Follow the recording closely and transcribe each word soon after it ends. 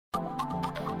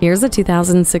Here's a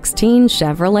 2016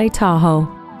 Chevrolet Tahoe,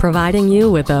 providing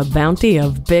you with a bounty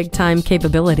of big-time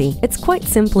capability. It's quite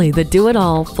simply the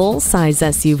do-it-all, full-size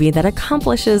SUV that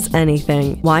accomplishes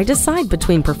anything. Why decide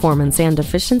between performance and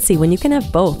efficiency when you can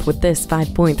have both with this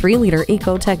 5.3-liter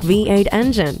Ecotec V8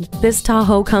 engine? This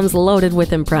Tahoe comes loaded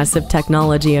with impressive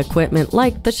technology equipment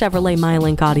like the Chevrolet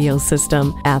MyLink audio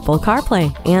system, Apple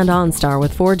CarPlay, and OnStar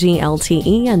with 4G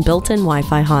LTE and built-in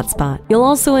Wi-Fi hotspot. You'll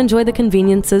also enjoy the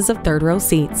conveniences of third-row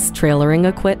seats, trailering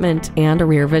equipment, and a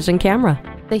rear vision camera.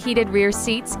 The heated rear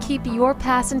seats keep your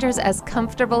passengers as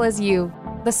comfortable as you.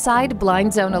 The side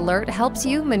blind zone alert helps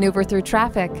you maneuver through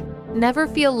traffic. Never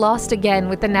feel lost again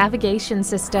with the navigation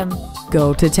system.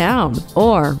 Go to town,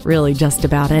 or really just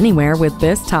about anywhere with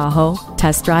this Tahoe.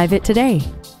 Test drive it today.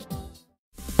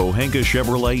 Pohanka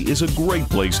Chevrolet is a great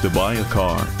place to buy a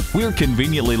car. We're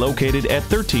conveniently located at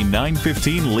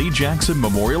 13915 Lee Jackson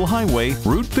Memorial Highway,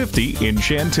 Route 50 in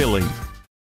Chantilly.